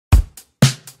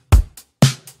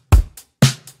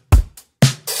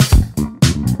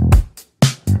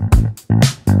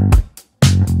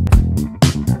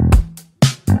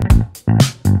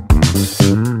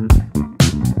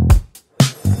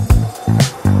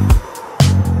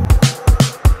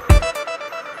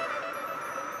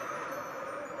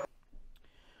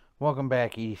Welcome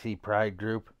back, EDC Pride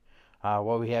Group.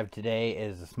 What we have today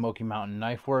is the Smoky Mountain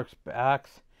Knife Works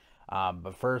box.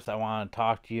 But first, I want to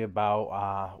talk to you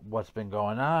about what's been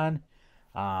going on,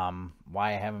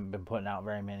 why I haven't been putting out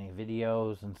very many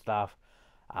videos and stuff.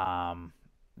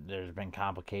 There's been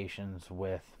complications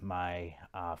with my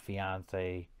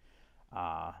fiance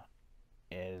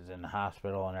is in the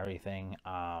hospital and everything.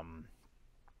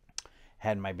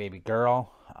 Had my baby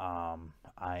girl.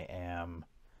 I am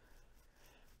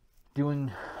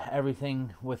doing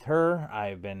everything with her.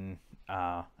 I've been,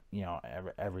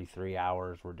 every 3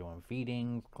 hours we're doing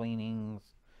feedings, cleanings,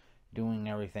 doing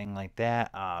everything like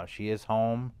that. She is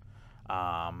home.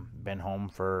 Been home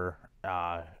for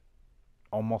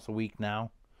almost a week now.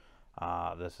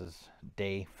 This is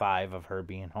day 5 of her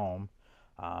being home.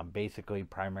 Basically,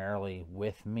 primarily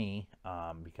with me,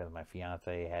 because my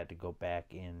fiance had to go back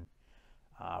in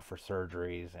for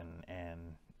surgeries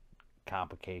and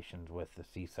complications with the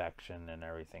C-section and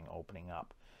everything opening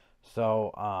up.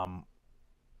 So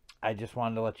I just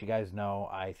wanted to let you guys know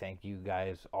I thank you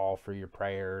guys all for your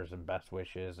prayers and best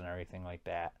wishes and everything like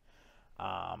that.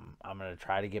 I'm going to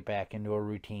try to get back into a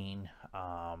routine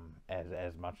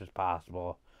as much as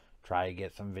possible. Try to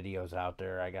get some videos out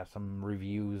there. I got some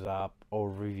reviews up,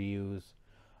 overviews.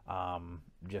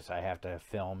 Just I have to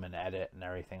film and edit and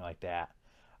everything like that.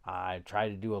 I try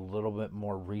to do a little bit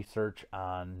more research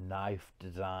on knife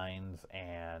designs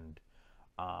and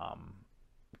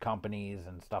companies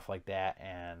and stuff like that,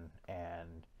 and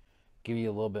give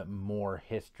you a little bit more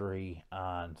history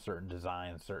on certain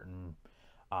designs, certain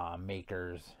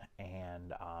makers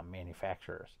and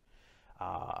manufacturers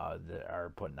that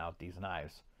are putting out these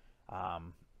knives.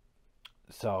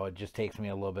 So it just takes me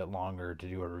a little bit longer to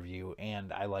do a review,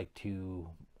 and I like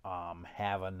to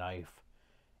have a knife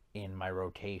in my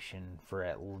rotation for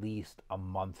at least a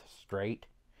month straight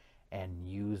and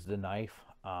use the knife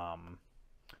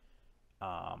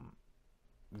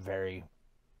very,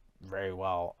 very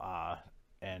well.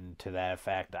 And to that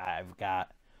effect, I've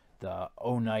got the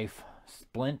O-Knife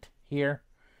splint here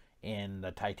in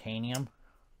the titanium.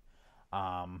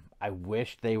 I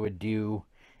wish they would do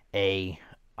a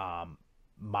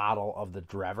model of the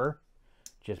Drever,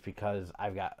 just because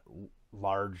I've got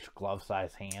large glove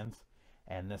size hands,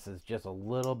 and this is just a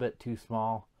little bit too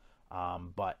small,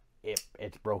 but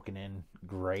it's broken in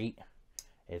great.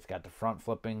 It's got the front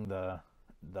flipping, the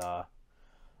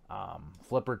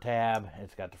flipper tab.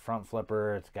 It's got the front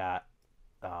flipper. It's got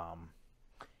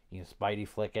you can spidey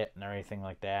flick it and everything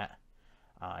like that.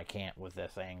 I can't with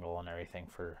this angle and everything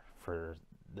for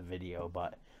the video,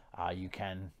 but you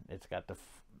can. It's got the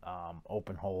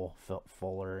open hole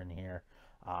fuller in here.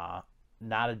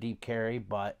 Not a deep carry,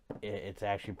 but it's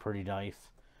actually pretty nice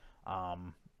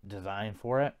design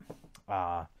for it.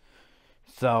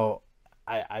 So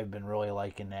I've been really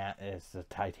liking that. It's the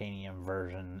titanium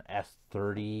version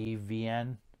S30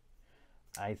 VN.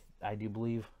 I do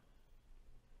believe.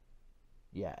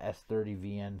 Yeah, S30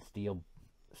 VN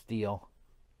steel.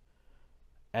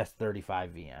 S35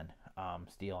 VN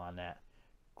steel on that.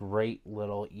 Great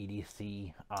little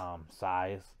EDC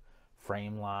size,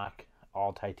 frame lock,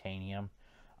 all titanium.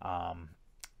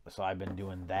 So I've been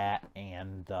doing that,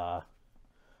 and the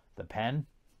pen,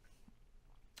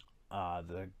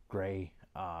 the gray,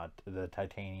 the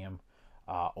titanium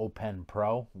O-Pen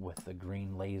Pro with the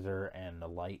green laser and the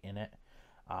light in it.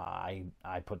 I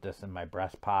put this in my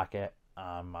breast pocket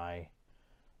on my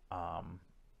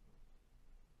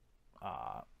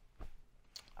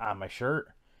shirt,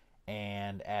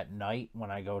 and at night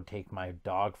when I go take my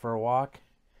dog for a walk,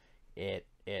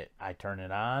 I turn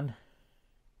it on,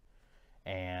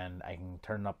 and I can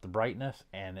turn up the brightness,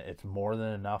 and it's more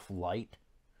than enough light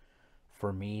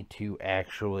for me to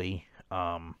actually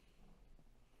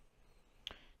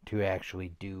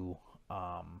do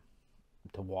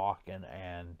to walk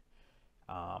and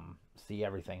see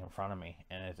everything in front of me,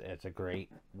 and it's a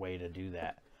great way to do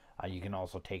that. You can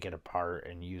also take it apart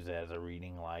and use it as a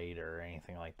reading light or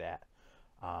anything like that.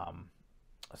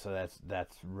 So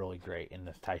that's really great, and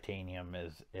this titanium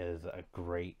is a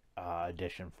great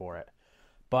addition for it.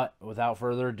 But without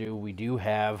further ado, we do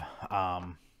have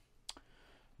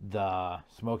the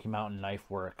Smoky Mountain Knife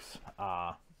Works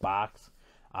box.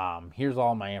 Here's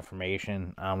all my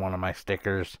information on one of my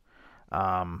stickers.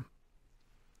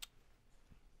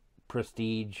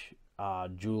 Prestige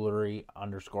Jewelry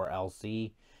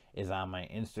 _LC is on my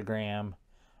Instagram.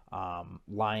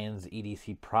 Lions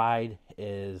EDC Pride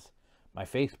is my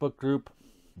Facebook group,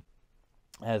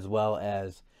 as well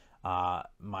as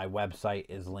my website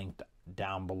is linked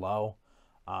down below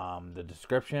the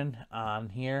description on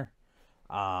here.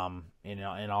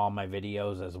 In all my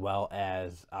videos, as well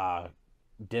as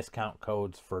discount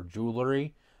codes for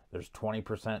jewelry. There's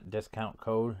 20% discount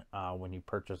code when you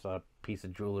purchase a piece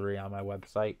of jewelry on my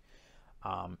website.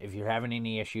 If you're having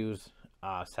any issues,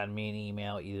 send me an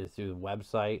email either through the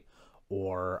website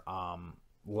or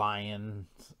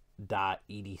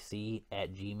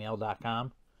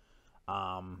lions.edc@gmail.com.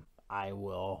 I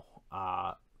will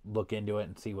look into it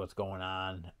and see what's going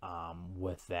on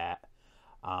with that.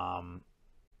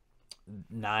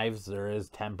 Knives, there is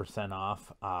 10%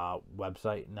 off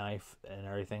website knife and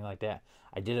everything like that.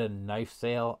 I did a knife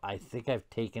sale. I think I've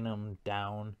taken them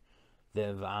down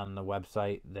on the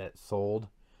website that sold.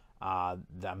 I'm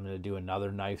going to do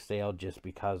another knife sale just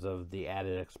because of the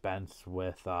added expense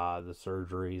with the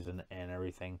surgeries and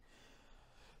everything.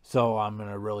 So I'm going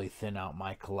to really thin out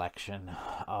my collection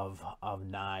of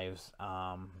knives.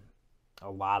 A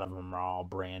lot of them are all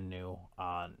brand new.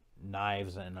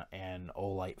 Knives and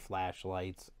Olight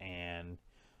flashlights and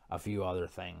a few other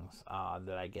things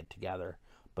that I get together.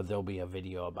 But there'll be a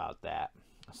video about that.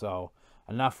 So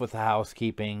enough with the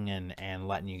housekeeping and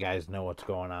letting you guys know what's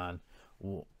going on.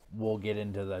 We'll get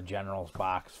into the generals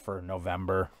box for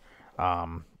November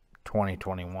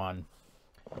 2021.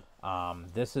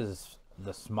 This is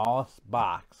the smallest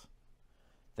box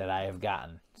that I have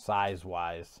gotten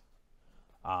size-wise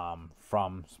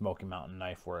from Smoky Mountain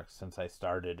Knife Works since I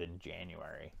started in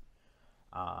January.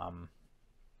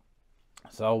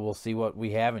 So we'll see what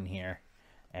we have in here.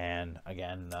 And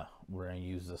again, we're going to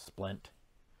use the Splint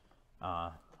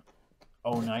O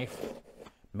knife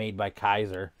made by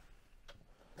Kaiser.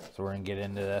 So we're going to get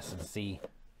into this and see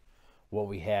what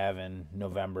we have in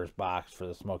November's box for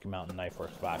the Smoky Mountain Knife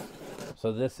Works box.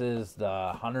 So this is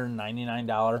the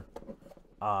 $199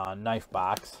 knife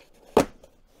box.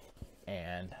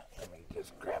 And let me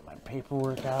just grab my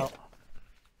paperwork out.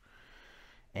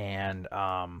 And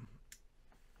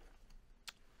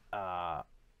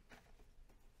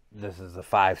this is the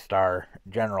 5-star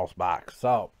generals box.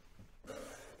 So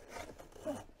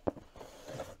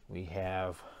we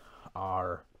have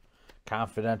our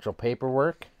confidential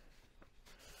paperwork,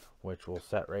 which we'll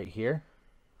set right here.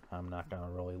 I'm not going to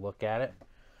really look at it.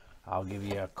 I'll give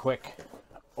you a quick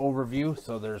overview.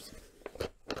 So there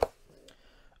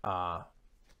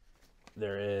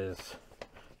is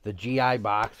the GI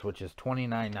box, which is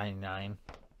 $29.99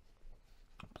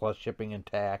 plus shipping and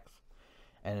tax,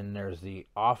 and then there's the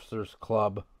Officers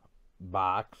Club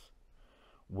box,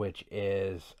 which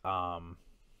is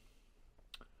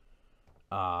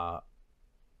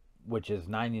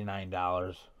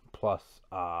 $99 plus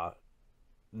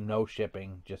no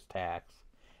shipping, just tax.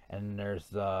 And there's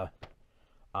the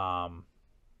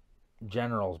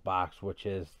generals box, which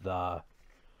is the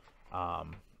 $199.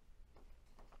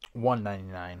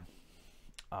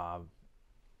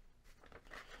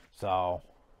 So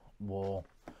we'll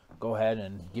go ahead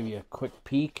and give you a quick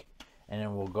peek, and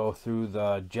then we'll go through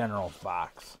the generals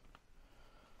box.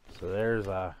 So there's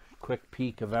a quick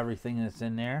peek of everything that's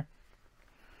in there.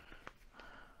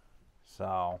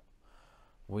 So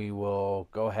we will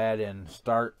go ahead and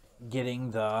start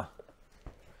getting the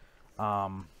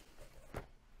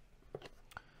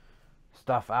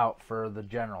stuff out for the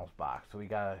generals box. So we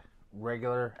got a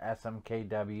regular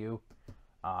SMKW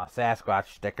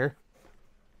Sasquatch sticker.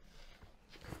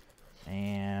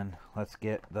 And let's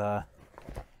get the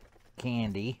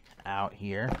candy out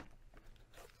here.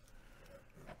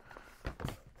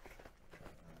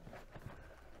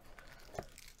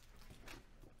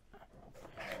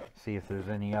 See if there's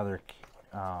any other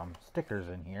stickers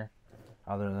in here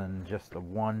other than just the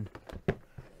one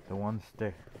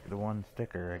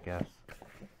sticker, I guess.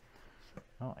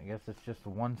 Oh, I guess it's just the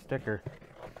one sticker.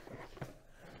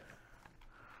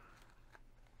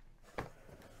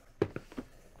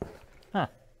 Huh.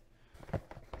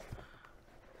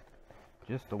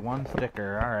 Just the one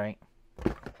sticker. Alright.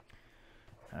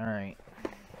 Alright.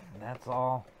 That's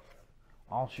all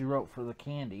she wrote for the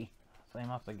candy. So they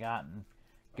must have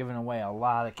given away a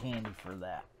lot of candy for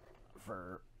that,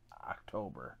 for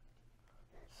October.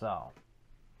 So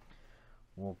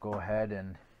we'll go ahead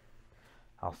and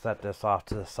I'll set this off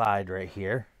to the side right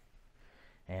here,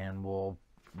 and we'll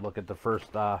look at the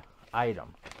first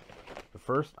item. The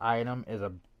first item is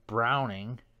a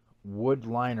Browning wood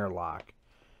liner lock.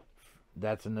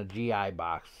 That's in the GI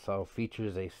box. So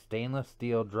features a stainless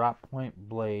steel drop point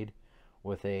blade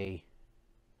with a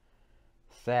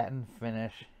satin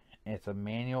finish. It's a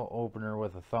manual opener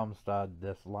with a thumb stud.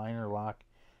 This liner lock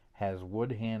has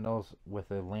wood handles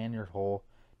with a lanyard hole,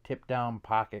 tip down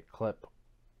pocket clip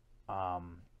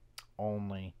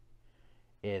only.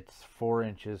 It's 4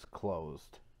 inches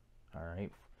closed.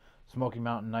 Alright. Smoky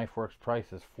Mountain Knife Works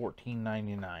price is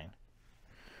 $14.99.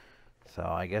 So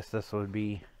I guess this would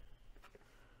be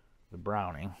the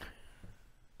Browning.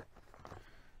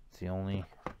 It's the only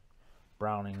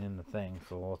Browning in the thing.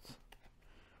 So let's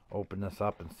open this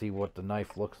up and see what the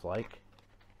knife looks like.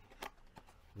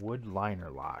 Wood liner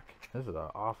lock. This is an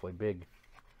awfully big.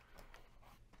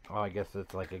 Oh, I guess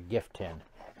it's like a gift tin.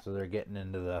 So they're getting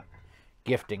into the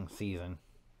gifting season.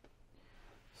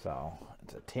 So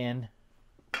it's a tin.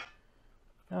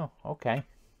 Oh, okay.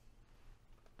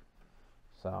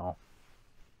 So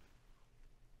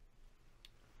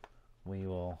we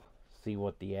will see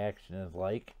what the action is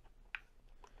like.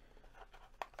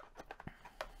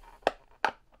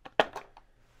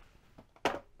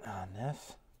 On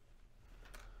this.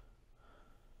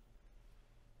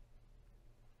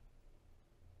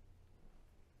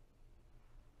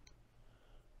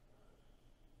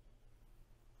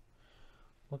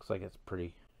 Looks like it's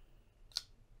pretty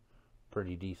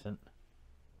decent.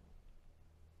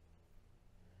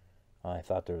 Oh, I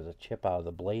thought there was a chip out of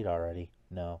the blade already.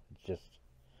 No, it's just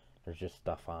there's just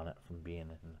stuff on it from being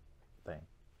in the thing.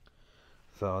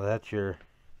 So that's your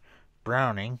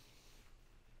Browning.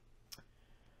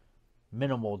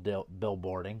 Minimal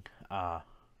billboarding.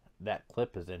 That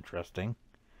clip is interesting.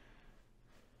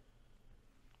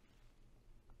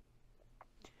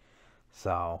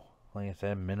 So, like I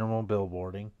said, minimal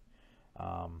billboarding.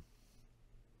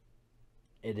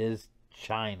 It is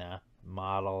China,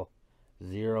 model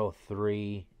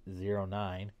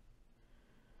 0309.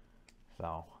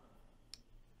 So,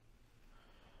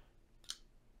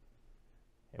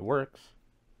 it works.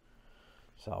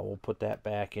 So, we'll put that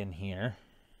back in here.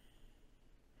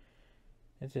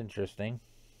 It's interesting.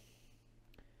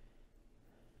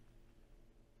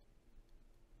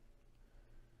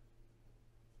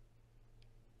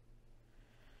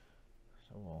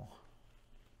 So we'll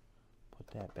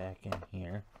put that back in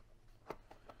here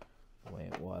the way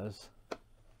it was.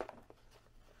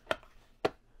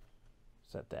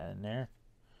 Set that in there.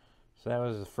 So that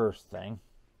was the first thing.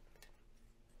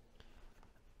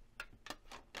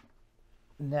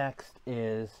 Next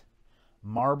is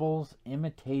Marbles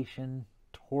Imitation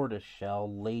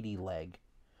Tortoiseshell Lady Leg.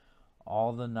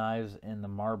 All the knives in the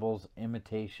Marbles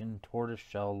Imitation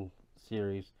Tortoiseshell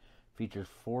series features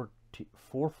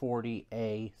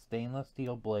 440A stainless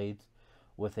steel blades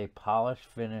with a polished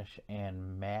finish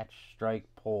and match strike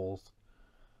poles.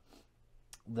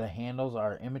 The handles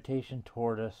are imitation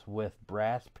tortoise with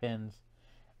brass pins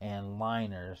and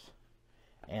liners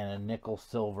and a nickel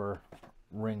silver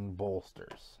ring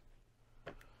bolsters.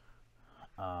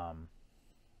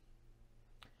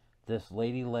 This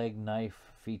lady leg knife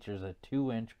features a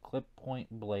 2-inch clip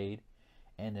point blade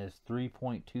and is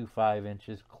 3.25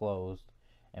 inches closed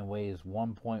and weighs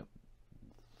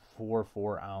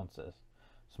 1.44 ounces.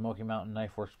 Smoky Mountain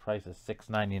Knife Works price is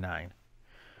 $6.99.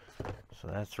 So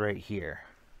that's right here.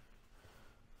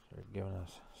 So they're giving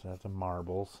us, so that's a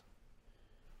Marbles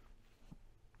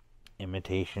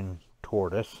Imitation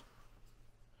Tortoise.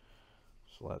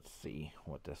 So let's see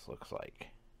what this looks like.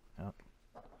 Yep.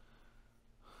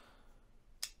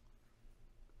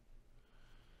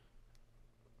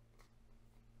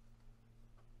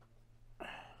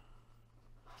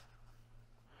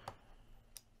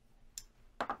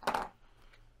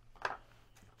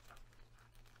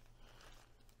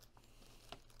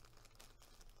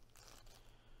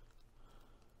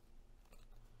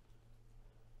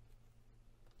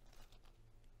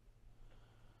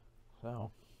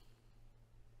 So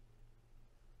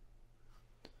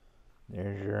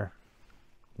there's your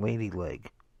lady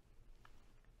leg.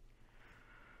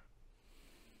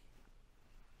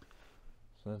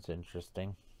 So that's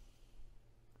interesting.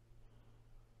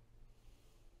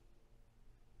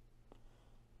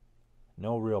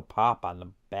 No real pop on the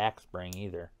back spring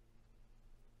either.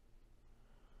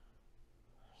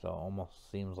 So it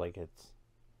almost seems like it's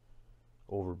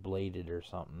overbladed or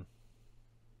something.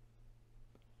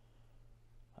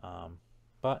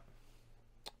 But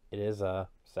it is a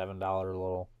 $7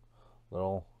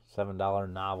 little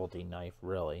 $7 novelty knife,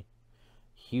 really.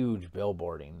 Huge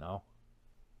billboarding though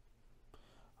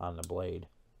on the blade.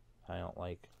 I don't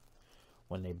like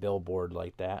when they billboard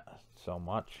like that so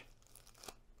much.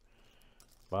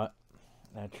 But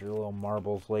that's your little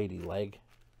Marbles lady leg.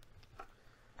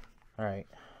 Alright.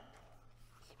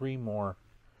 3 more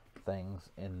things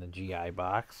in the GI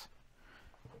box.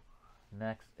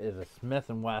 Next is a Smith &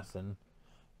 Wesson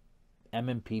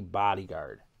M&P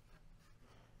Bodyguard.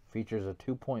 Features a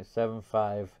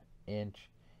 2.75 inch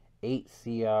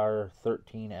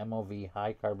 8CR13 MOV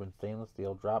high carbon stainless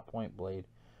steel drop point blade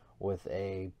with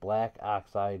a black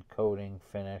oxide coating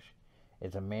finish.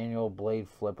 It's a manual blade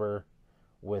flipper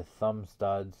with thumb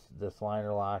studs. This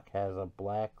liner lock has a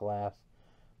black glass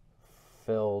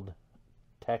filled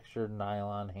textured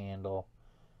nylon handle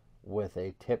with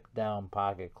a tip down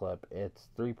pocket clip. It's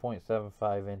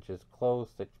 3.75 inches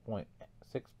closed,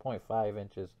 6.5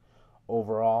 inches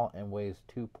overall, and weighs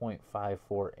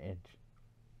 2.54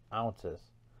 ounces.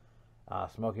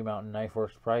 Smoky Mountain Knife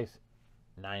Works price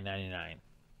 $9.99.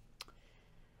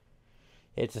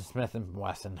 It's a Smith &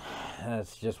 Wesson.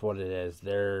 That's just what it is.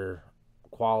 Their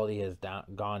quality has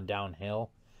gone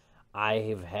downhill. I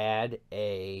have had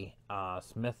a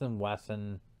Smith &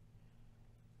 Wesson,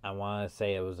 I want to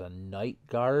say it was a Night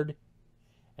Guard,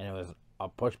 and it was a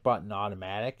push-button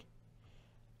automatic.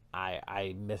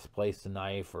 I misplaced a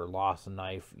knife or lost a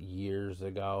knife years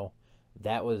ago.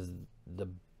 That was the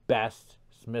best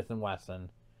Smith & Wesson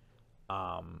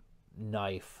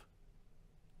knife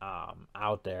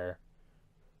out there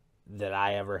that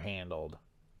I ever handled.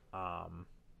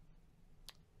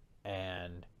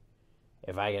 And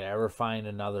if I could ever find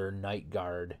another Night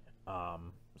Guard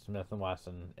Smith &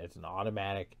 Wesson, it's an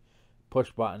automatic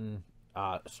push button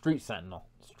Street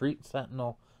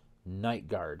Sentinel Night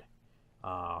Guard.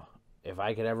 If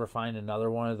I could ever find another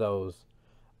one of those,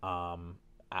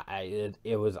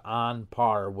 it was on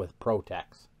par with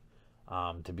Protex,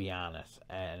 to be honest,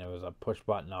 and it was a push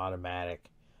button automatic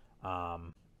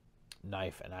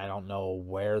knife, and I don't know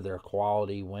where their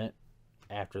quality went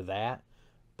after that,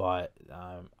 but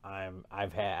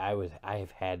I've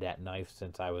had that knife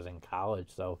since I was in college,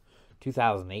 so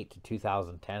 2008 to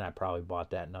 2010 I probably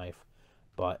bought that knife.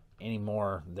 But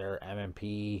anymore, their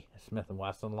M&P Smith &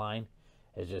 Wesson line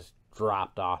has just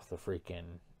dropped off the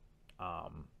freaking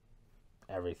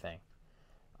everything.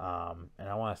 And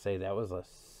I want to say that was a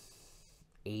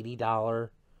 $80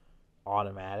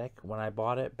 automatic when I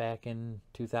bought it back in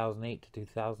 2008 to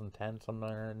 2010,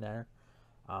 somewhere in there.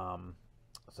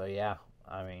 So yeah,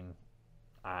 I mean,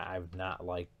 I've not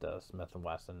liked the Smith &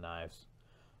 Wesson knives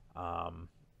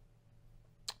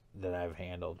that I've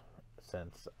handled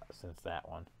since that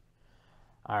one.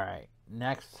 All right,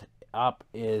 next up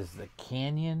is the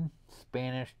Canyon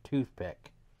Spanish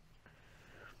toothpick.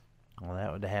 Well,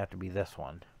 that would have to be this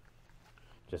one.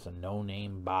 Just a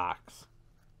no-name box.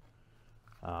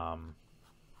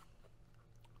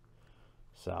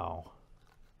 So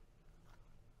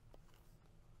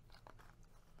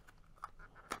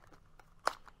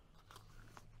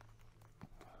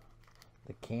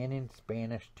the Canyon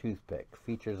Spanish toothpick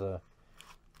features a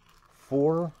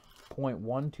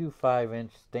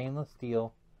 4.125-inch stainless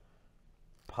steel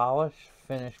polish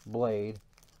finished blade.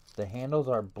 The handles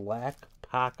are black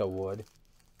paca wood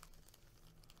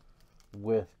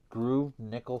with grooved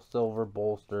nickel silver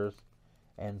bolsters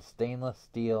and stainless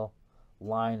steel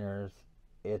liners.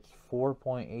 It's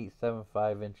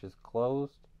 4.875 inches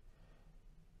closed,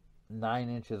 9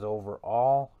 inches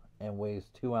overall, and weighs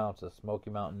 2 ounces. Smoky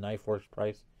Mountain Knife Works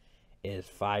price is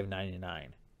 $5.99.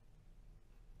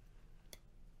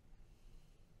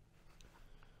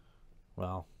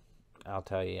 Well, I'll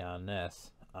tell you on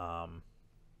this.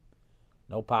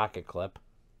 No pocket clip.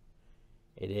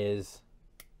 There's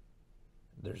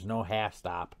no half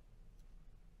stop.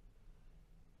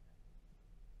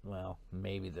 Well,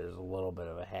 maybe there's a little bit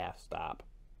of a half stop.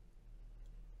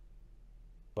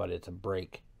 But it's a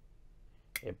break.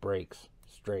 It breaks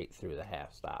straight through the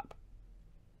half stop.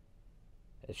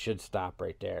 It should stop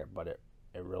right there, but it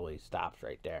really stops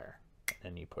right there.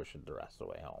 And you push it the rest of the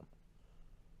way home.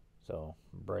 So,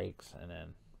 brakes and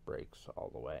then brakes all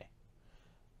the way.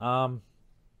 Some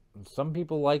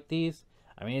people like these.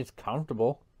 I mean, it's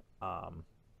comfortable.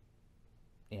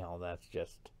 That's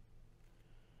just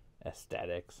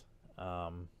aesthetics.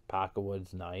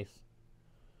 Pocketwood's nice.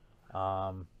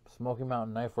 Smoky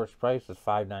Mountain Knife Works price is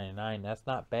 $5.99. That's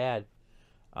not bad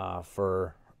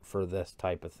for this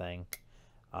type of thing.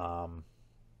 I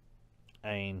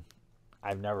mean,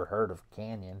 I've never heard of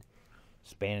Canyon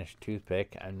Spanish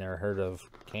toothpick. I've never heard of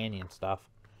Canyon stuff.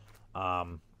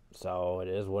 So it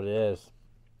is what it is.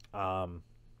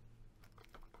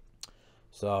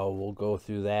 So we'll go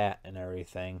through that and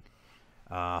everything.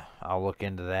 I'll look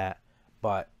into that.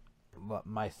 But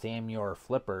my Samuel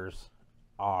flippers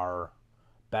are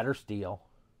better steel,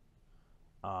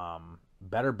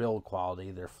 better build quality.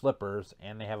 They're flippers,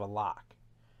 and they have a lock,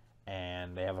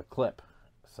 and they have a clip,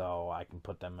 so I can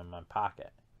put them in my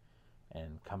pocket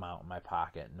and come out in my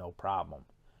pocket no problem.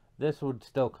 This would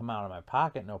still come out of my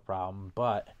pocket no problem,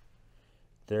 but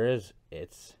it's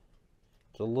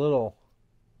a little.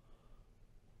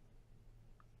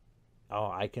 Oh,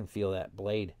 I can feel that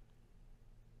blade.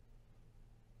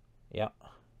 Yep.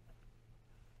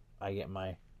 I get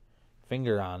my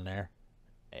finger on there.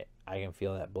 I can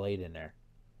feel that blade in there.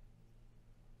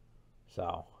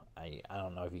 So I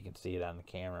don't know if you can see it on the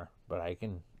camera, but I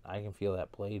can feel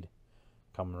that blade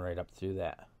coming right up through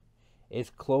that. It's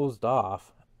closed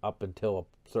off up until a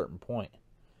certain point,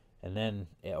 and then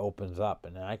it opens up,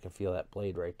 and then I can feel that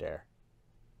blade right there.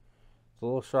 It's a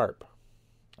little sharp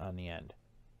on the end.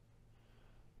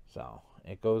 So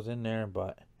it goes in there,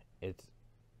 but it's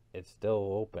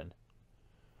still open.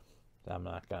 So I'm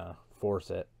not gonna force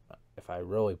it. If I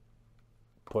really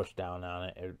push down on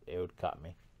it, it would cut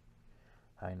me.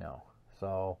 I know.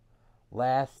 So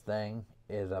last thing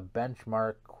is a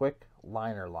Benchmark quick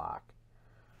liner lock.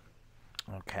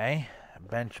 Okay,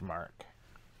 Benchmark.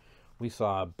 We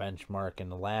saw a Benchmark in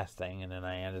the last thing, and then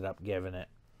I ended up giving it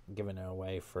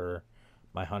away for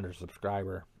my 100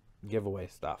 subscriber giveaway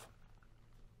stuff.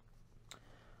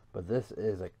 But this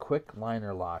is a quick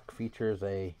liner lock. Features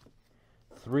a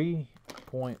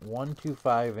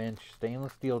 3.125 inch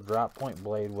stainless steel drop point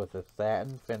blade with a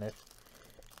satin finish.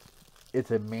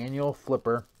 It's a manual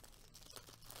flipper.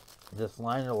 This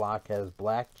liner lock has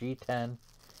black G10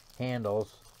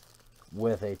 handles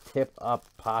with a tip up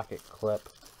pocket clip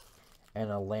and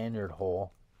a lanyard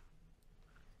hole.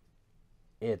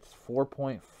 It's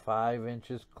 4.5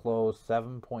 inches closed,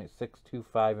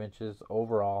 7.625 inches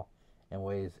overall, and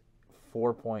weighs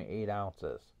 4.8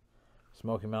 ounces.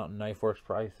 Smoky Mountain Knife Works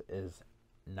price is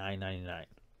 $9.99.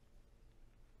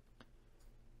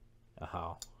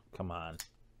 Oh, come on.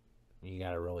 You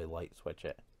gotta really light switch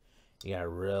it. You gotta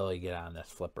really get on this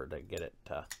flipper to get it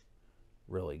to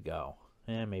really go.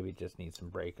 And maybe it just needs some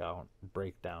breakdown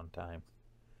time.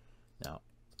 No,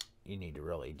 you need to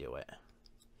really do it.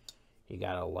 You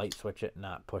gotta light switch it,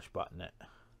 not push button it.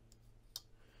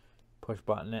 Push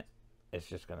button it, it's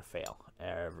just gonna fail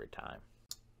every time.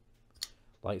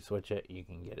 Light switch it, you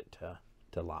can get it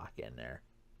to lock in there.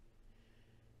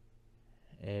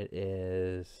 It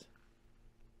is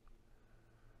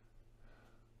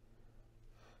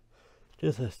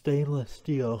just a stainless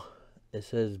steel. It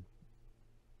says,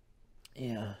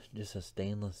 yeah, just a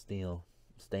stainless steel,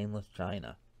 stainless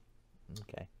china.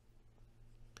 Okay.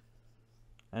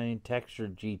 I mean,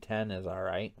 textured G10 is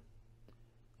alright.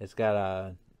 It's got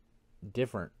a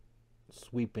different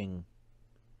sweeping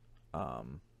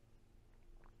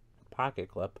pocket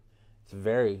clip. It's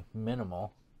very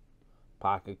minimal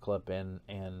pocket clip and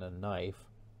a knife.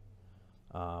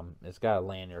 It's got a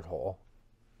lanyard hole.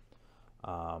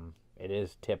 It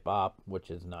is tip up,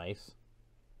 which is nice.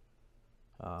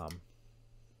 I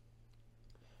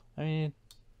mean,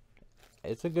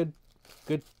 it's a good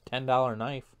 $10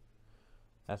 knife.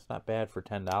 That's not bad for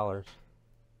 $10.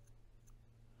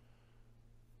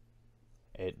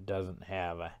 It doesn't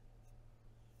have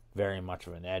very much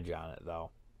of an edge on it,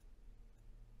 though.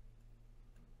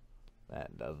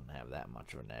 That doesn't have that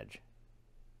much of an edge.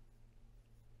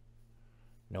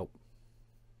 Nope.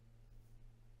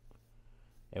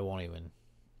 It won't even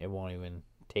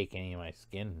take any of my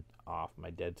skin off, my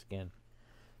dead skin.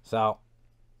 So,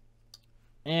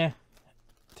 $10.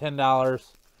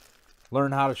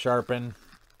 Learn how to sharpen.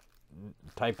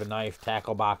 Type of knife,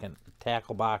 tackle box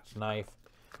knife.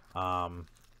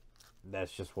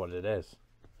 That's just what it is.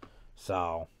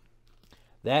 So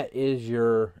that is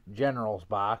your General's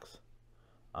box,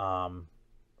 or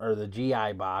the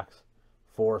GI box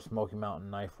for Smoky Mountain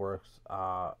Knife Works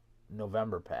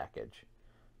November package.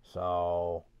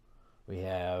 So we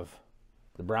have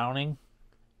the Browning,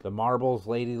 the Marbles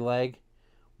Lady Leg,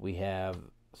 we have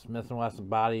Smith & Wesson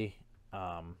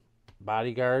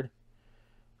Bodyguard.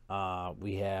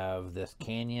 We have this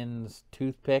Canyon's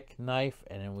toothpick knife,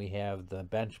 and then we have the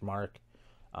Benchmark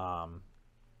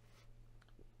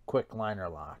quick liner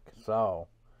lock. So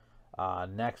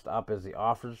next up is the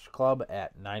Officers Club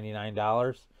at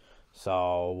 $99.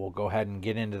 So we'll go ahead and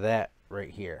get into that right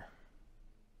here.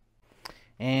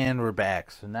 And we're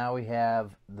back. So now we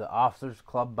have the Officers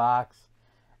Club box,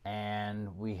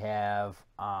 and we have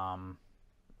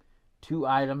 2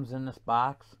 items in this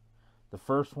box. The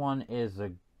first one is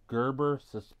a Gerber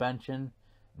Suspension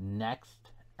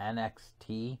Next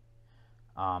NXT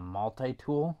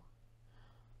multi-tool,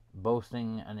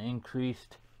 boasting an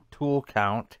increased tool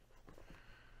count.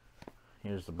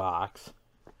 Here's the box.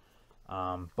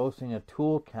 Boasting a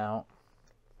tool count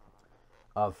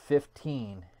of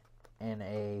 15 in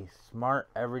a smart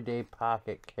everyday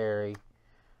pocket carry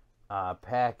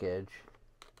package.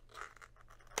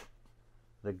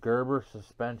 The Gerber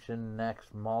Suspension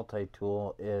Next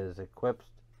multi-tool is equipped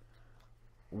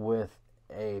with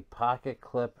a pocket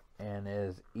clip and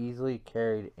is easily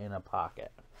carried in a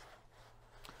pocket.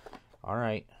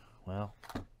 Alright, well,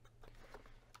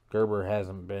 Gerber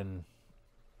hasn't been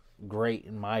great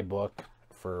in my book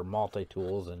for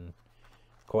multi-tools in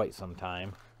quite some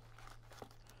time.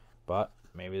 but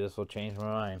maybe this will change my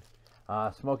mind.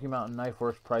 Smoky Mountain Knife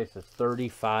Works price is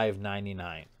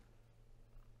 $35.99.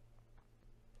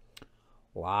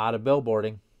 A lot of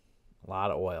billboarding, a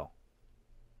lot of oil.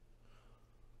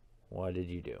 What did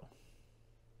you do?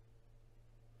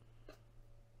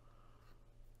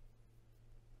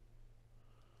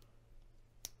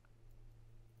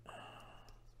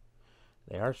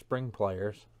 They are spring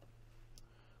pliers,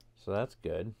 so that's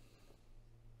good.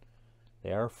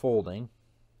 They are folding.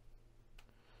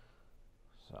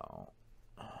 So,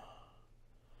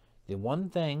 the one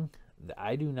thing that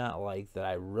I do not like, that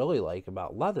I really like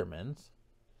about Leatherman's,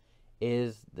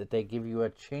 is that they give you a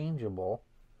changeable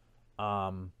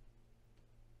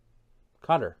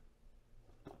cutter.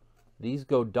 These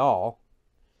go dull.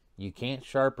 You can't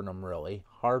sharpen them really,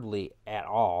 hardly at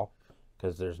all,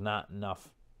 because there's not enough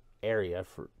area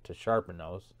to sharpen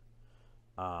those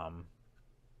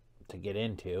to get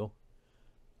into.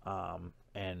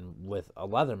 And with a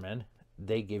Leatherman,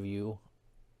 they give you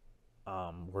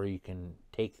where you can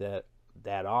take that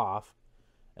off,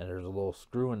 and there's a little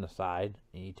screw in the side,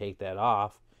 and you take that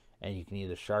off, and you can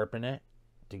either sharpen it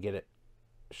to get it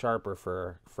sharper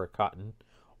for cutting,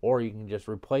 or you can just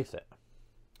replace it.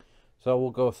 So we'll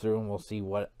go through and we'll see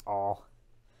what all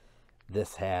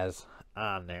this has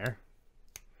on there.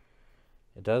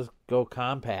 It does go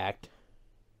compact.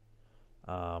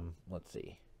 Let's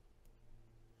see.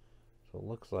 So it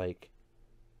looks like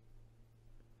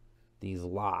these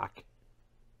lock.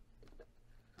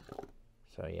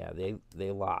 So yeah,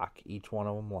 they lock. Each one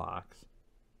of them locks.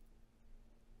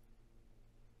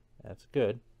 That's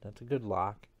good. That's a good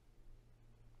lock.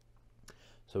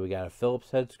 So we got a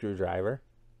Phillips head screwdriver.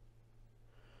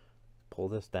 Pull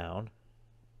this down.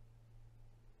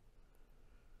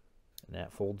 And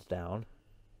that folds down.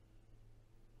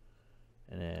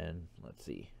 And then, let's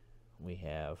see. We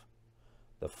have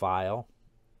the file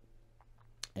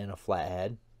and a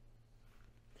flathead.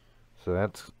 So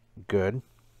that's good.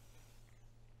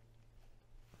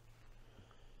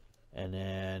 And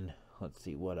then, let's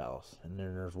see what else. And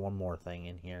then there's one more thing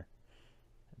in here.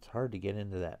 It's hard to get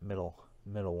into that middle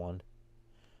one.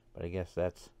 But I guess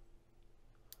that's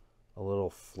a little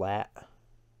flat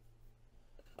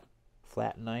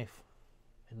knife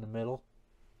in the middle.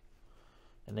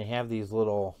 And they have these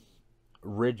little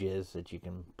ridges that you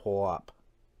can pull up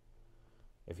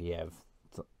if you have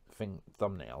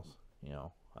thumbnails. You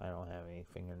know, I don't have any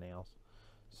fingernails.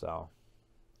 So,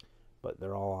 but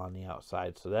they're all on the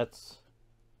outside. So that's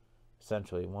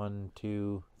essentially 1,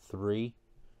 2, 3,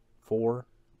 4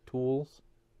 tools.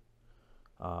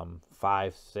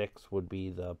 5, 6 would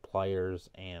be the pliers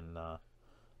and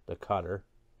the cutter.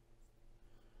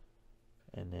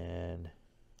 And then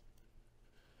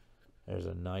there's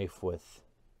a knife with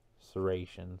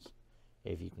serrations,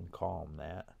 if you can call them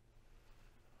that.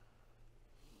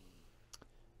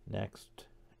 Next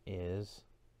is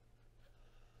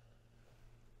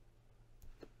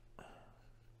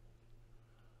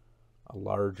a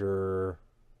larger,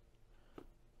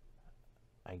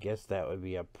 I guess that would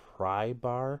be a pry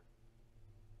bar.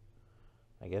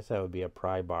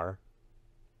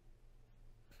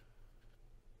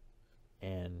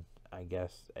 And I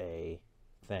guess a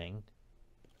thing.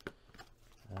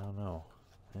 I don't know.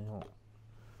 I don't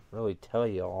really tell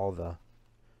you all the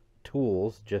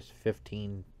tools, just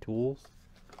 15 tools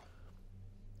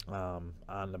on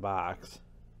the box.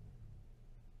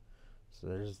 So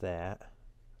there's that.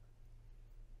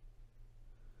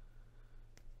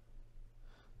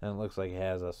 And it looks like it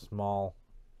has a small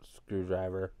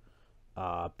screwdriver,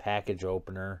 a package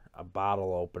opener, a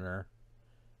bottle opener,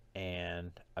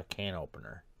 and a can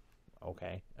opener.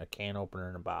 Okay, a can opener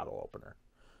and a bottle opener.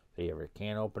 So you have your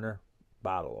can opener,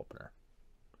 bottle opener.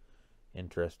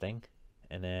 Interesting.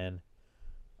 And then,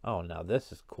 oh, now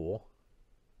this is cool.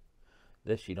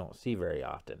 This you don't see very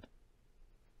often.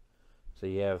 So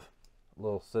you have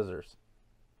little scissors.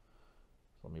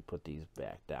 So let me put these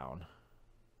back down.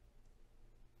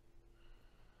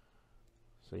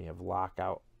 So you have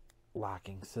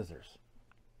locking scissors.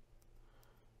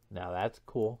 Now that's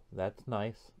cool. That's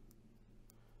nice.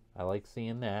 I like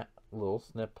seeing that. Little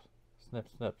snip,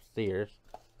 sears.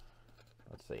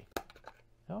 Let's see.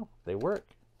 Oh, they work.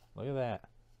 Look at that.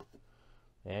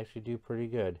 They actually do pretty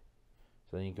good.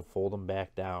 So then you can fold them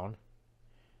back down,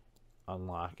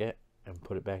 unlock it, and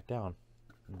put it back down.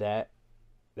 That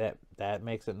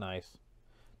makes it nice.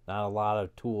 Not a lot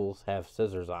of tools have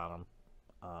scissors on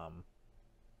them.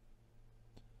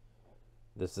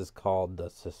 This is called the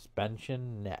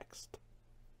Suspension Next.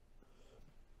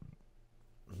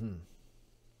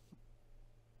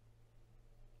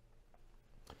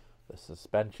 The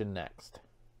Suspension Next.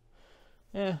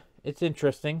 Yeah, it's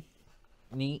interesting.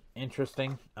 neat,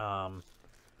 interesting.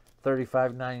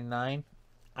 $35.99.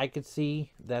 I could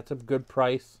see that's a good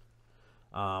price.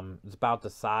 It's about the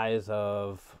size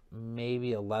of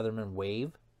maybe a Leatherman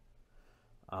Wave.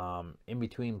 In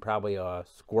between probably a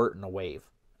Squirt and a Wave,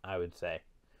 I would say.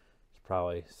 It's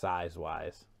probably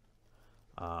size-wise.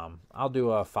 I'll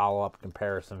do a follow-up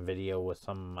comparison video with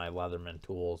some of my Leatherman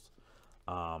tools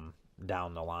down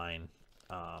the line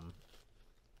and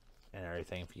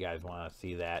everything. If you guys want to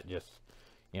see that, just,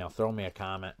 throw me a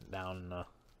comment down in the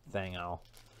thing. I'll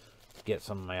get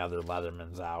some of my other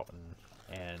Leathermans out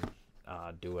and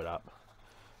do it up.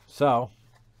 So,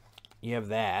 you have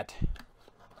that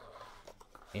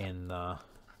in the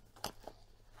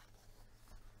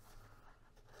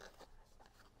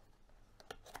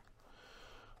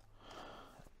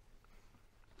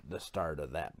start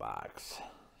of that box.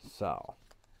 So,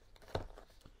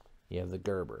 you have the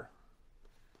Gerber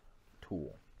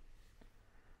tool.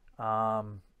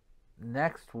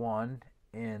 Next one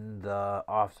in the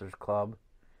Officers Club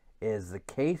is the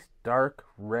Case Dark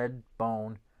Red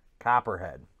Bone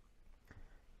Copperhead.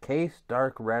 Case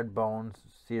Dark Red Bones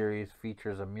series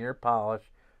features a mirror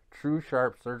polish, true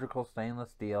sharp surgical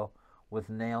stainless steel with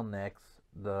nail nicks.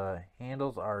 The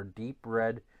handles are deep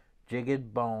red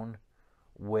jigged bone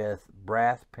with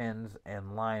brass pins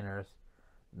and liners,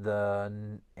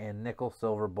 and nickel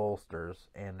silver bolsters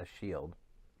and a shield.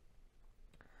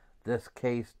 This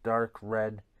Case Dark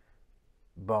Red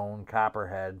Bone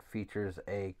Copperhead features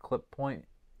a clip point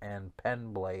and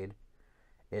pen blade.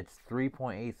 It's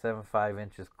 3.875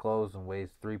 inches closed and weighs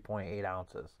 3.8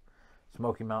 ounces.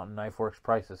 Smoky Mountain Knife Works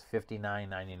price is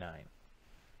 $59.99.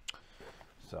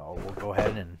 So we'll go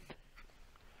ahead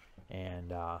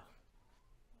and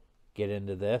get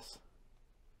into this.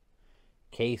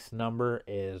 Case number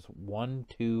is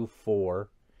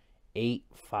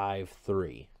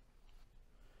 124853.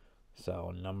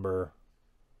 So number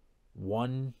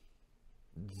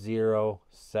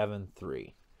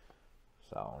 1073.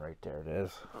 So right there it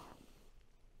is.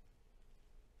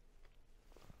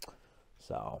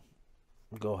 So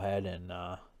go ahead and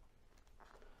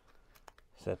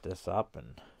set this up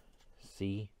and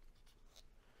see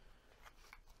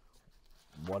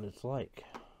what it's like.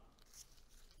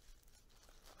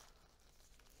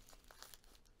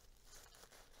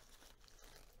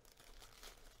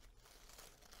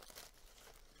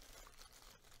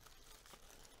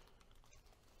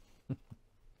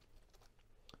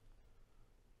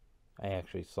 I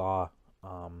actually saw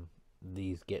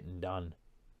these getting done.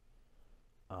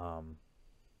 I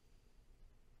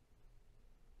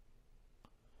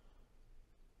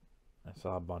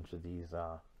saw a bunch of these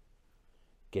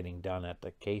getting done at the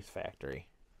Case factory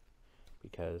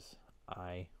because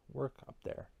I work up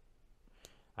there.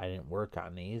 I didn't work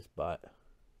on these, but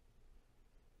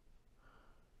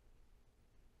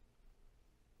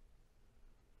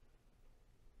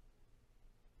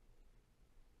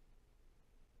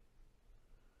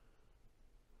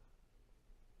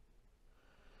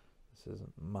this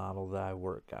isn't the model that I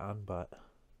work on, but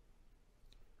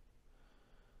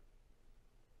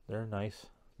they're nice.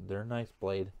 They're a nice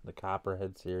blade. The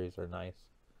Copperhead series are nice.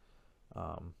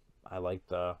 I like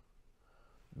the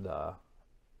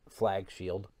flag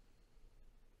shield.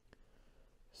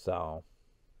 So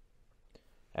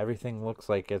everything looks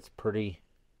like it's pretty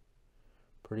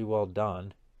well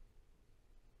done.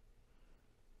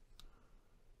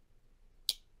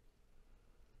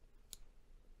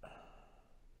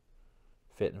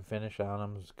 Fit and finish on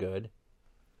them is good.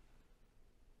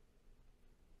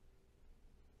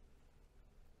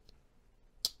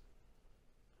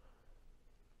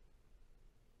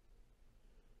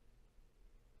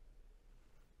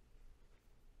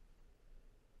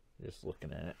 Just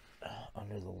looking at it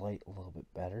under the light a little bit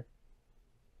better.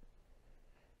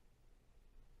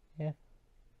 Yeah.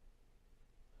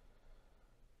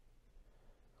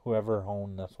 Whoever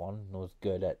owned this one was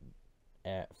good at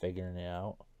figuring it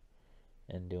out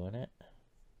and doing it.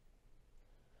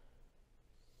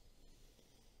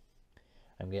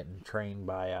 I'm getting trained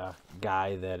by a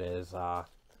guy that has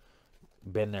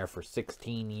been there for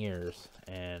 16 years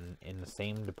and in the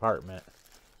same department,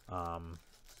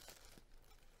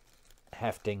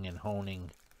 hefting and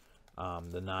honing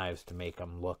the knives to make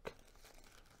them look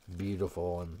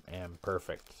beautiful and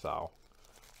perfect. So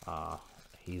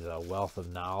he's a wealth of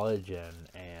knowledge and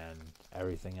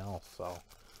everything else. So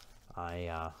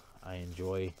I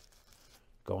enjoy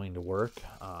going to work,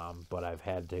 but I've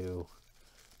had to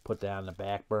put that on the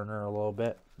back burner a little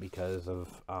bit because of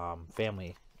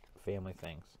family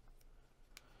things.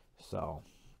 So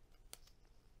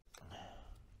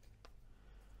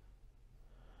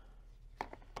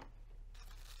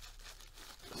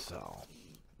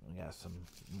got some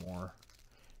more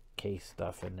case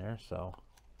stuff in there, so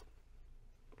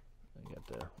I got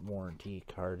the warranty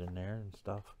card in there and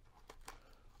stuff.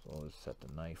 So I'll just set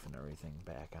the knife and everything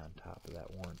back on top of that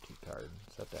warranty card and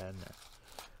set that in there.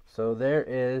 So there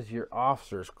is your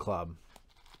officers club,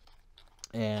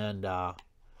 and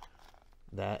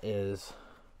that is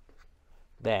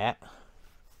that.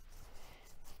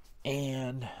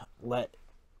 And let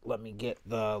me get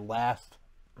the last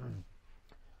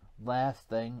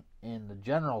thing in the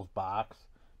general's box.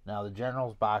 Now the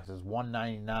general's box is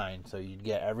 $1.99, so you'd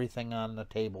get everything on the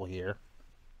table here,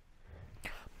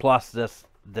 plus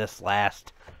this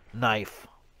last knife,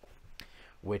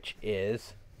 which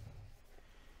is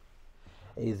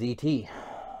a ZT,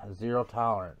 zero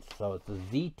tolerance. So it's a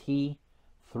ZT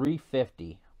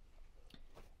 350.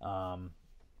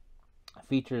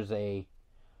 Features a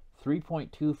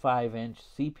 3.25 inch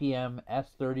CPM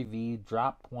S30V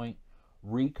drop point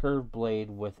recurve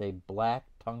blade with a black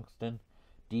tungsten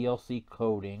DLC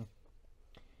coating.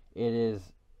 It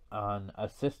is an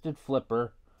assisted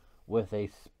flipper with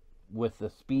the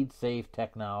speed safe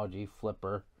technology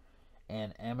flipper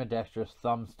and ambidextrous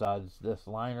thumb studs. This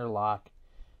liner lock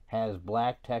has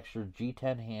black textured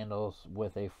G10 handles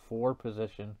with a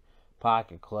 4-position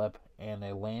pocket clip and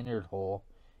a lanyard hole.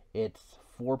 It's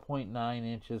 4.9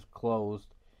 inches closed,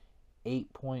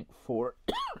 8.4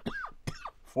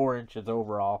 4 inches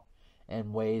overall,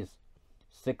 and weighs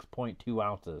 6.2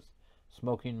 ounces.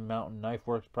 Smoky Mountain Knife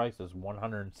Works price is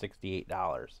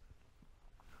 $168.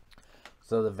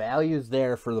 So the value's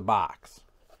there for the box.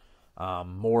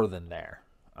 More than there.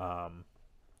 I'll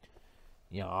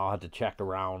have to check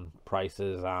around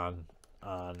prices on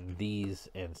these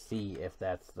and see if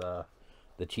that's the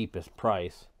cheapest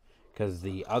price, because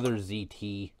the other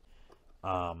ZT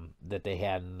that they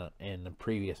had in the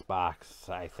previous box,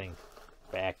 I think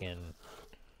back in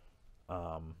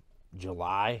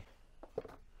July,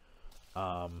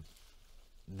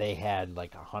 they had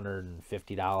like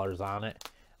 $150 on it.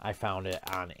 I found it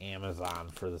on Amazon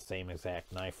for the same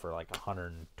exact knife for like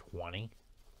 $120.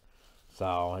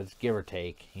 So it's give or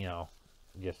take,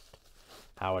 just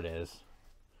how it is.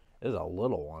 It's a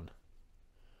little one,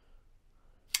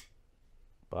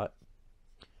 but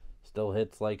still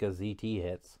hits like a ZT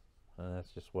hits. And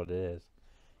that's just what it is.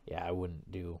 Yeah, I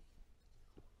wouldn't do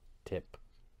tip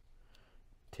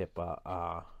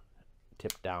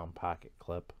down pocket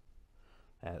clip.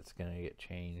 That's gonna get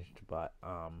changed, but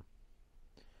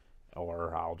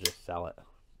or I'll just sell it,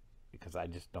 because I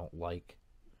just don't like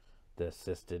the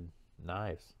assisted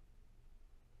knives.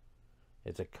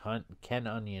 It's a Ken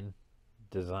Onion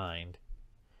designed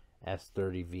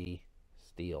S30V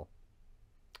steel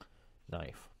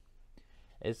knife.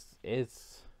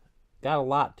 It's got a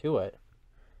lot to it.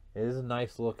 It is a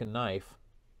nice looking knife.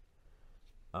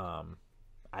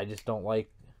 I just don't like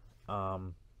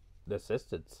the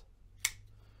assisteds.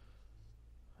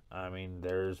 I mean,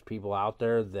 there's people out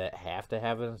there that have to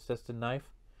have an assisted knife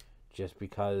just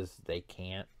because they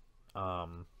can't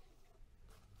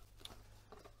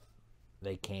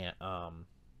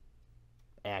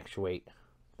actuate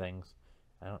things.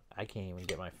 I can't even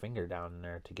get my finger down in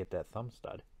there to get that thumb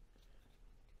stud.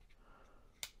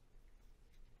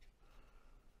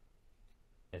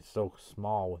 It's so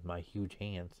small with my huge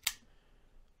hands.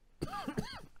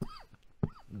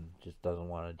 Just doesn't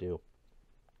want to do.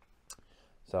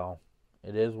 So,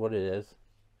 it is what it is.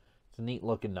 It's a neat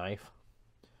looking knife.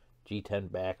 G10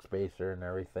 backspacer and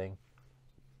everything.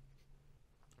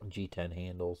 G10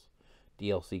 handles.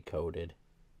 DLC coated.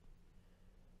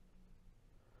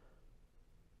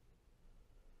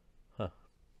 Huh.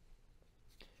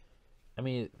 I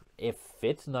mean, it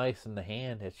fits nice in the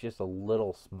hand. It's just a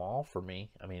little small for me.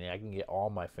 I mean, I can get all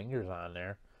my fingers on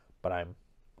there, but I'm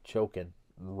choking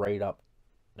right up.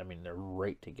 I mean, they're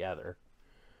right together.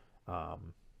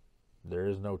 There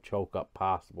is no choke up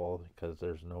possible because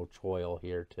there's no choil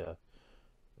here to.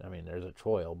 I mean, there's a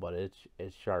choil, but it's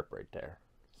sharp right there.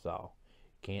 So,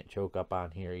 can't choke up on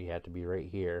here. You have to be right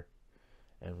here.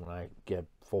 And when I get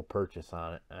full purchase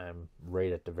on it, I'm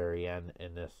right at the very end,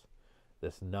 and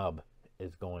this nub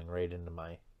is going right into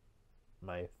my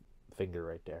finger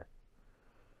right there.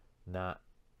 Not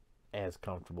as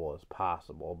comfortable as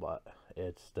possible, but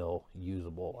it's still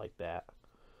usable like that.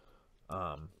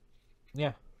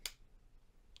 Yeah.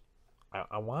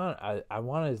 I want a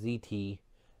ZT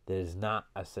that is not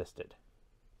assisted.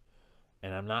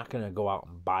 And I'm not going to go out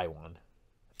and buy one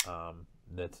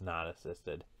that's not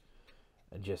assisted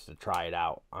just to try it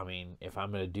out. I mean, if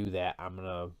I'm going to do that, I'm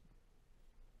going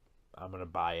to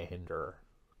buy a Hinderer,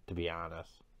 to be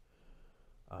honest.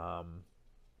 I'm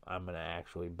going to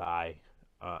actually buy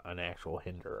an actual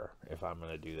hinderer if I'm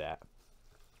going to do that.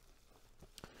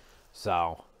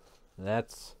 So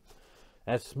that's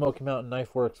Smoky Mountain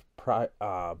Knife Works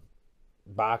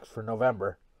box for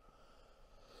November.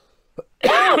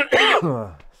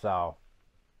 So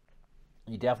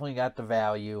you definitely got the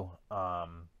value. I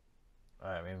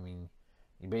mean,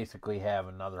 you basically have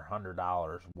another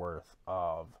 $100 worth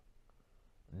of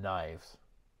knives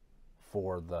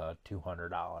for the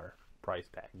 $200 price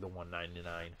tag, the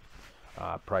 $199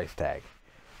 price tag.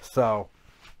 So,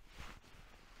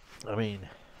 I mean,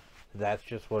 that's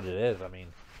just what it is. I mean,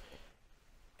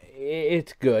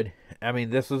 it's good. I mean,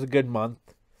 this was a good month.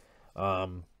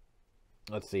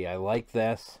 Let's see. I like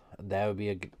this. That would be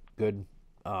a good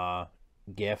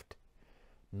gift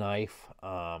knife.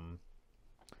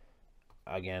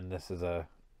 Again, this is a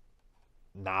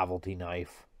novelty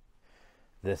knife.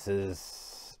 This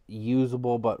is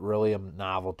usable, but really a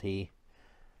novelty.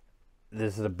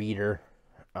 This is a beater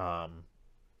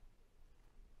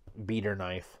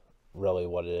knife, really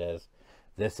what it is.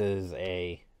 This is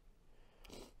a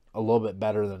little bit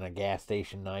better than a gas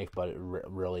station knife, but it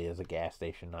really is a gas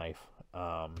station knife.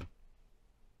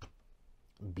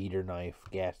 Beater knife,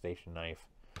 gas station knife.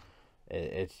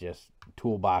 It's just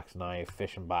toolbox knife,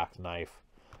 fishing box knife.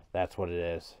 That's what it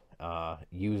is.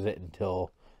 Use it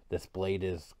until this blade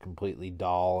is completely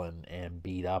dull and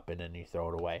beat up, and then you throw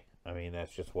it away. I mean,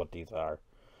 that's just what these are.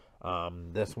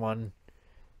 This one,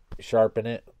 sharpen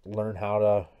it. Learn how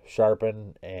to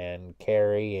sharpen and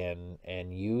carry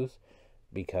and use,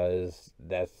 because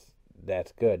that's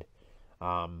good.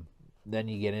 Then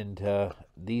you get into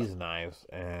these knives,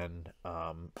 and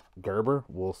Gerber.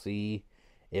 We'll see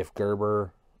if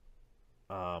Gerber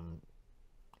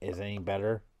is any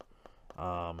better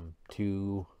to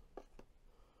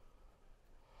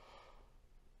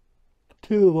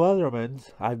the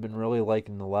Leathermans. I've been really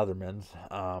liking the Leathermans.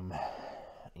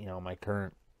 You know, my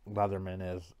current Leatherman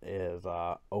is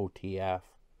OTF,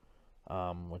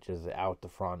 which is out the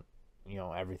front. You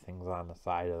know, everything's on the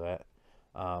side of it.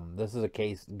 This is a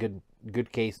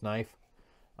good case knife.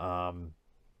 I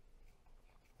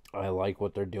like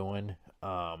what they're doing.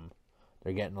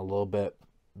 They're getting a little bit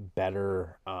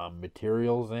better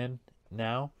materials in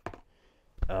now.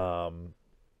 And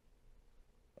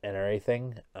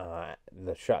everything.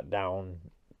 The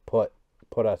shutdown put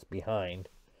us behind.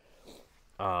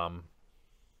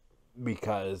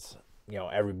 Because, you know,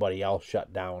 everybody else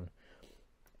shut down,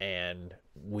 and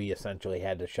we essentially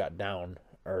had to shut down,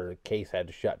 or the case had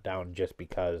to shut down just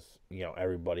because, you know,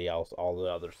 everybody else, all the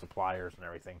other suppliers and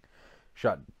everything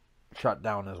shut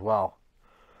down as well.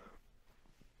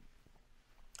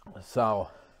 So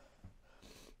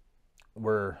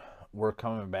we're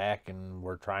coming back, and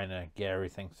we're trying to get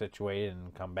everything situated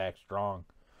and come back strong.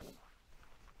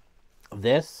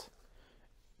 This,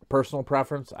 personal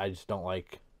preference, I just don't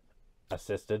like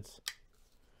assisteds.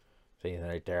 See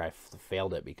right there, I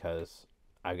failed it because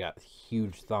I got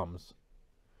huge thumbs,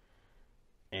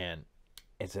 and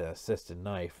it's an assisted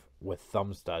knife with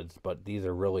thumb studs, but these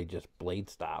are really just blade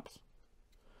stops,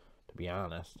 to be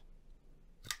honest.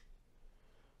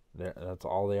 That's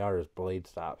all they are, is blade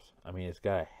stops. I mean, it's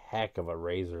got a heck of a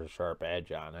razor sharp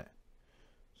edge on it.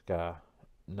 It's got a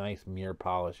nice mirror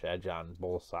polish edge on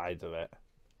both sides of it.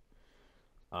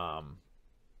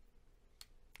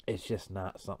 It's just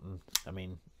not something. I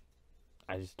mean,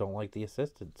 I just don't like the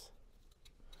assistants.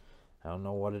 I don't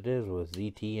know what it is with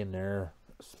ZT and their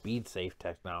speed safe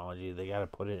technology. They got to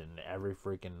put it in every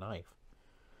freaking knife.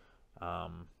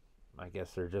 I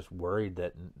guess they're just worried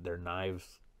that their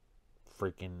knives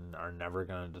freaking are never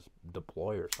going to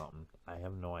deploy or something. I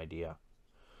have no idea.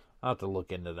 I'll have to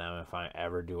look into them if I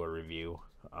ever do a review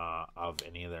of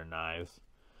any of their knives.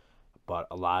 But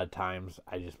a lot of times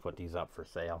I just put these up for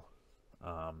sale,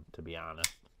 to be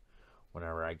honest,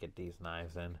 whenever I get these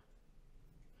knives in.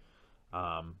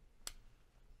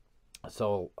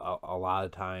 So a lot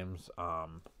of times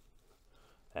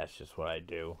that's just what I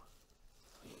do.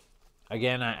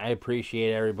 Again, I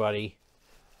appreciate everybody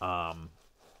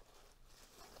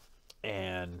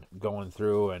and going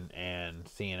through and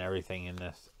seeing everything in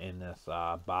this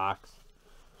box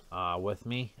with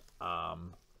me.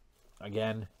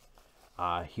 Again,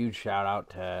 huge shout out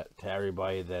to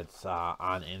everybody that's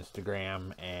on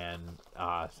Instagram and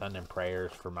sending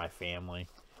prayers for my family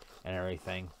and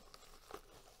everything.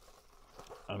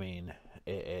 I mean,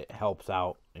 it helps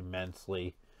out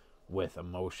immensely with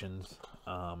emotions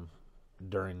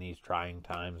during these trying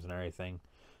times and everything.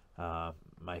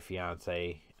 My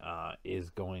fiance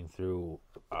is going through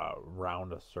a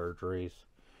round of surgeries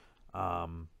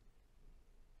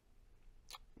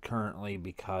currently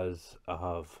because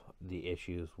of the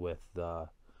issues with the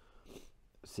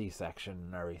C-section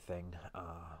and everything.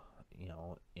 You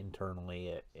know,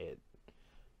 internally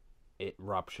it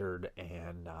ruptured,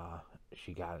 and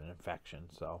she got an infection.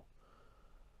 So,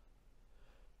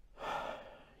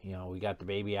 you know, we got the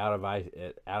baby out of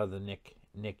the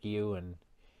NICU,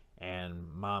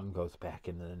 and mom goes back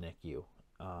into the NICU,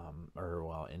 or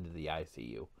well, into the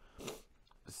ICU.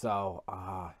 So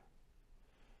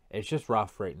it's just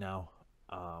rough right now,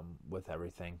 with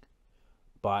everything.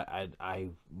 But I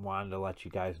wanted to let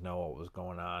you guys know what was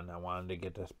going on. I wanted to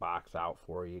get this box out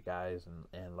for you guys,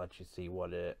 and let you see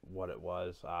what it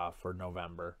was for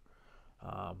November,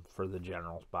 for the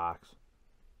General's box.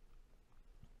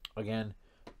 Again,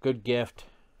 good gift.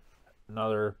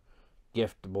 Another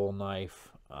giftable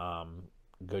knife.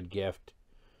 Good gift.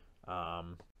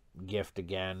 Gift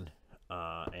again,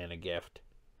 and a gift.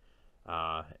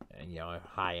 And, you know, a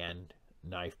high-end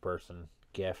knife person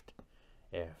gift.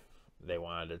 If they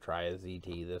wanted to try a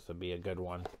ZT, this would be a good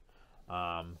one,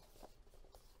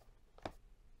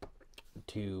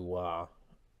 to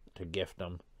gift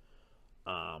them,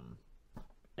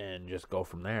 and just go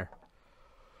from there.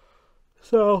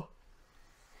 So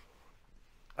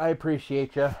I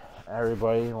appreciate you,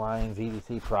 everybody, Lions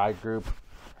EDC Pride Group,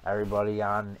 everybody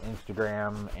on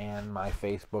Instagram and my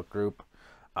Facebook group.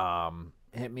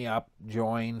 Hit me up,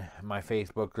 join my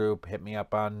Facebook group, hit me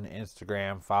up on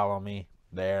Instagram, follow me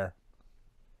there.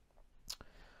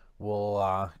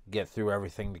 We'll get through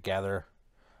everything together.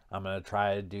 I'm going to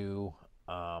try to do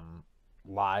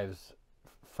lives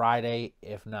Friday,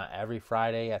 if not every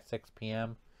Friday at 6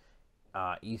 p.m.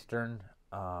 Eastern.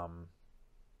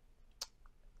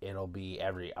 It'll be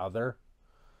every other,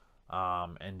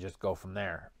 and just go from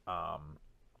there.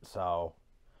 So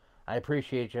I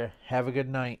appreciate you. Have a good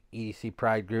night, EDC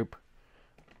Pride Group.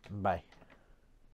 Bye.